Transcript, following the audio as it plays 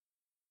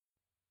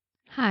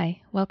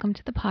Hi, welcome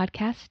to the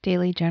podcast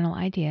Daily Journal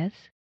Ideas.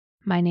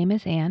 My name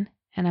is Anne,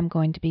 and I'm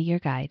going to be your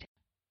guide.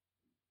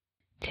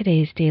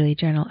 Today's Daily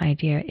Journal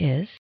idea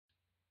is,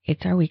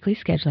 it's our weekly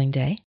scheduling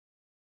day.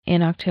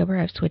 In October,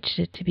 I've switched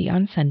it to be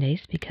on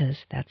Sundays because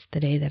that's the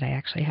day that I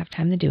actually have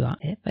time to do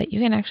it, but you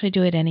can actually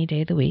do it any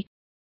day of the week.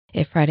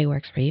 If Friday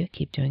works for you,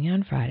 keep doing it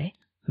on Friday.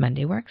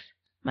 Monday works,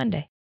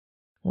 Monday.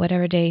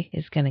 Whatever day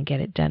is going to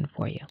get it done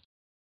for you.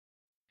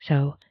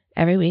 So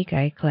every week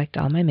I collect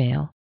all my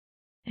mail.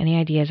 Any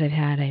ideas I've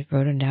had, I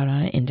wrote them down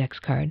on an index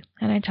card,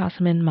 and I toss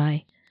them in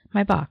my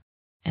box.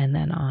 And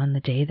then on the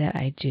day that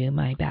I do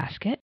my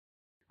basket,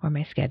 or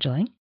my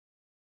scheduling,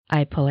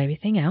 I pull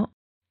everything out,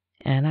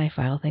 and I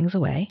file things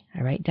away.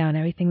 I write down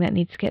everything that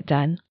needs to get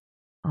done,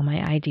 all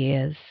my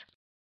ideas,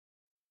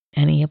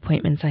 any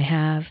appointments I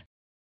have.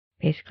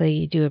 Basically,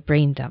 you do a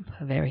brain dump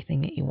of everything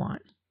that you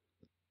want.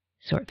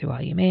 Sort through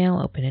all your mail,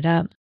 open it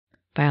up,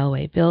 file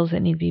away bills that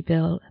need to be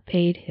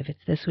paid. If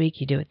it's this week,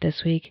 you do it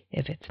this week.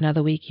 If it's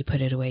another week, you put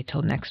it away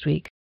till next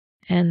week.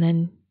 And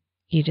then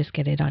you just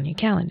get it on your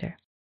calendar.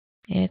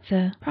 It's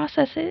a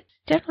process.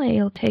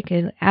 It'll take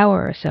an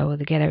hour or so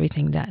to get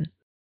everything done.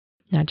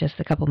 Not just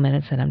the couple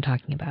minutes that I'm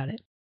talking about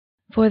it.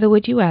 For the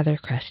would you rather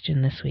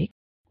question this week,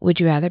 would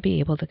you rather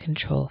be able to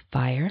control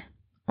fire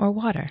or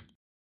water?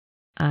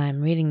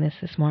 I'm reading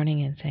this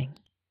morning and saying,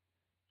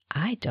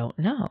 I don't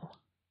know.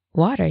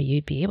 Water,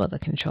 you'd be able to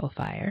control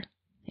fire.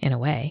 In a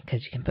way,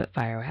 because you can put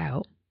fire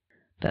out.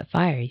 But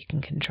fire, you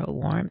can control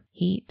warmth,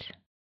 heat,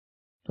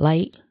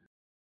 light.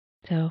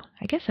 So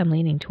I guess I'm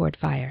leaning toward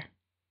fire.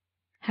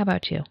 How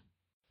about you?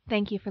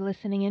 Thank you for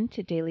listening in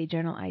to Daily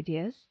Journal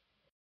Ideas.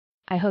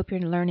 I hope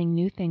you're learning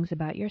new things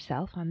about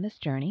yourself on this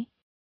journey.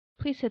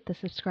 Please hit the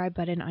subscribe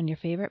button on your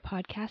favorite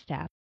podcast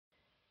app.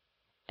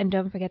 And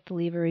don't forget to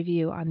leave a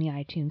review on the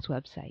iTunes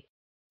website.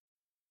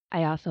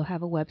 I also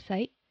have a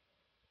website,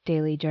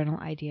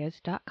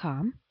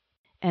 dailyjournalideas.com.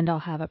 And I'll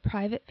have a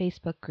private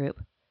Facebook group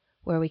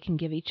where we can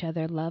give each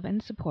other love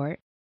and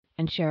support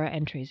and share our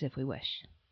entries if we wish.